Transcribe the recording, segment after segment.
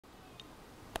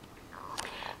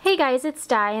Hey guys, it's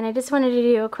Di, and I just wanted to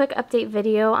do a quick update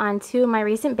video on two of my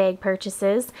recent bag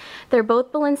purchases. They're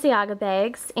both Balenciaga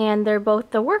bags, and they're both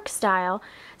the work style.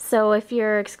 So if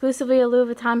you're exclusively a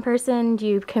Louis Vuitton person,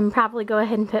 you can probably go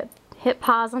ahead and hit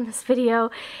pause on this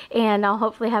video, and I'll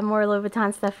hopefully have more Louis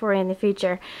Vuitton stuff for you in the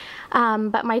future.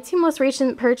 But my two most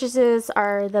recent purchases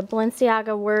are the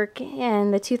Balenciaga WORK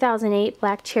in the 2008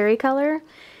 black cherry color,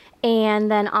 and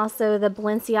then also the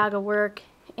Balenciaga WORK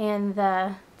in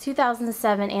the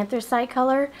 2007 Anthracite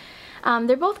color.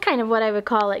 They're both kind of what I would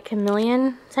call like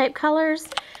chameleon type colors.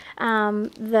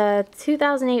 The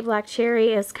 2008 black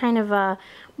cherry is kind of a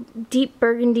deep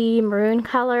burgundy maroon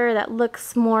color that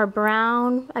looks more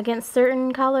brown against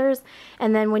certain colors,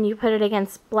 and then when you put it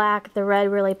against black, the red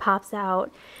really pops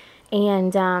out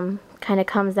and kind of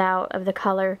comes out of the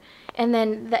color. And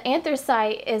then the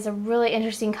Anthracite is a really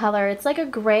interesting color. It's like a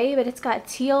gray, but it's got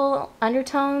teal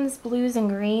undertones, blues and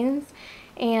greens,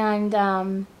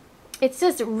 and it's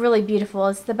just really beautiful.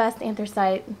 It's the best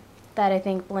Anthracite that I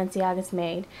think Balenciaga's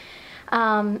made.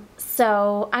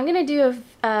 So I'm going to do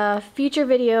a future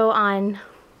video on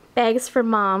bags for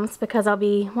moms, because I'll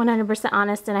be 100%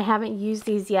 honest and I haven't used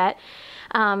these yet.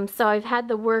 So I've had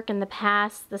the work in the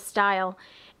past, the style,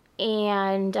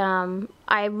 and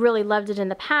I really loved it in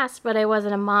the past, but I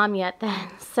wasn't a mom yet then.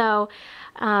 So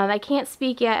I can't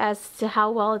speak yet as to how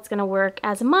well it's going to work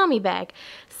as a mommy bag.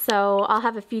 So I'll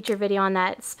have a future video on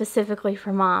that specifically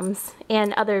for moms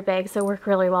and other bags that work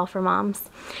really well for moms.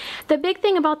 The big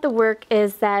thing about the work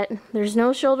is that there's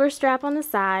no shoulder strap on the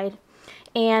side,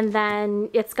 and then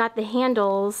it's got the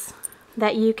handles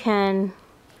that you can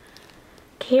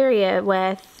carry it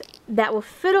with that will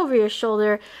fit over your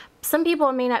shoulder. Some people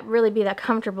it may not really be that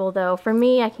comfortable though. For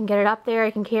me, I can get it up there,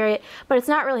 I can carry it, but it's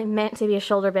not really meant to be a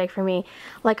shoulder bag for me.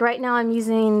 Like right now I'm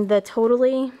using the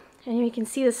Totally, and you can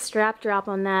see the strap drop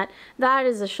on that. That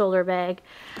is a shoulder bag.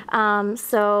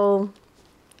 So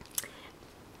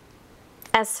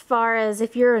as far as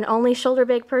if you're an only shoulder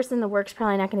bag person, the work's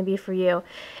probably not going to be for you.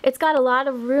 It's got a lot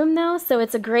of room though, so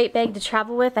it's a great bag to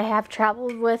travel with. I have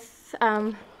traveled with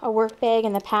a work bag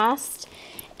in the past,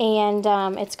 and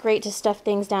it's great to stuff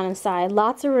things down inside.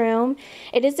 Lots of room.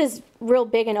 It is just real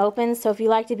big and open, so if you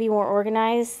like to be more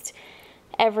organized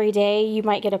every day, you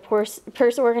might get a purse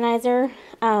organizer.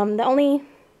 The only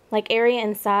area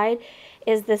inside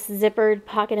is this zippered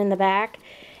pocket in the back,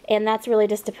 and that's really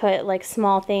just to put like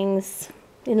small things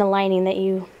in the lining that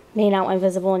you may not want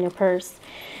visible in your purse.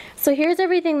 So here's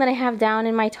everything that I have down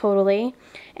in my Totally,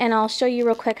 and I'll show you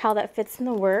real quick how that fits in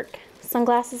the work.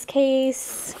 Sunglasses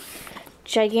case,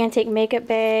 gigantic makeup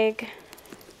bag,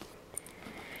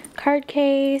 card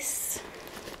case,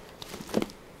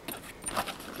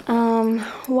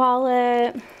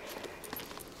 wallet,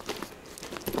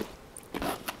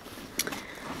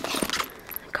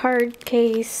 card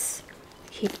case,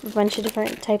 keep a bunch of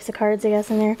different types of cards I guess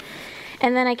in there,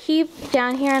 and then I keep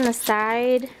down here on the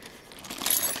side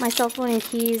my cell phone and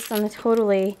keys on the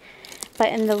Totally. But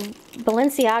in the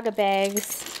Balenciaga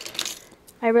bags,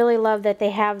 I really love that they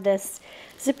have this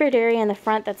zippered area in the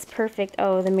front that's perfect.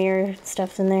 Oh, the mirror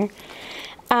stuff's in there.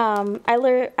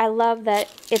 I love that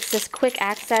it's just quick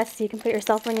access. You can put your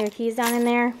cell phone and your keys down in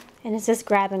there, and it's just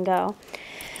grab and go.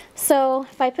 So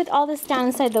if I put all this down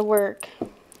inside the work,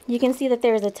 you can see that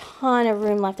there's a ton of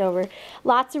room left over.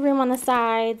 Lots of room on the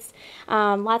sides,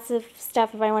 lots of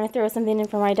stuff if I want to throw something in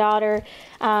for my daughter.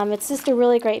 It's just a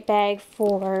really great bag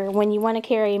for when you want to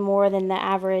carry more than the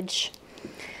average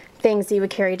things that you would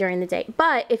carry during the day.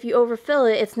 But if you overfill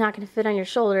it, it's not going to fit on your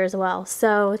shoulder as well.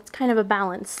 So it's kind of a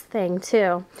balance thing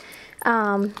too.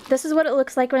 This is what it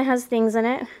looks like when it has things in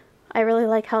it. I really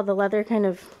like how the leather kind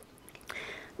of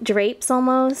drapes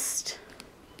almost.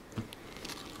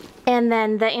 And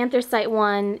then the Anthracite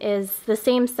one is the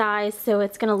same size, so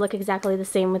it's going to look exactly the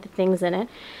same with the things in it.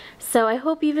 So I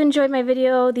hope you've enjoyed my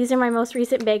video. These are my most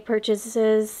recent bag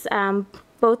purchases,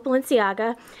 both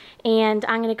Balenciaga, and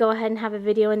I'm going to go ahead and have a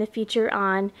video in the future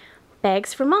on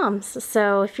bags for moms.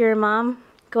 So if you're a mom,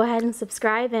 go ahead and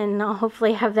subscribe, and I'll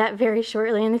hopefully have that very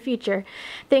shortly in the future.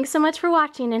 Thanks so much for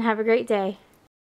watching, and have a great day.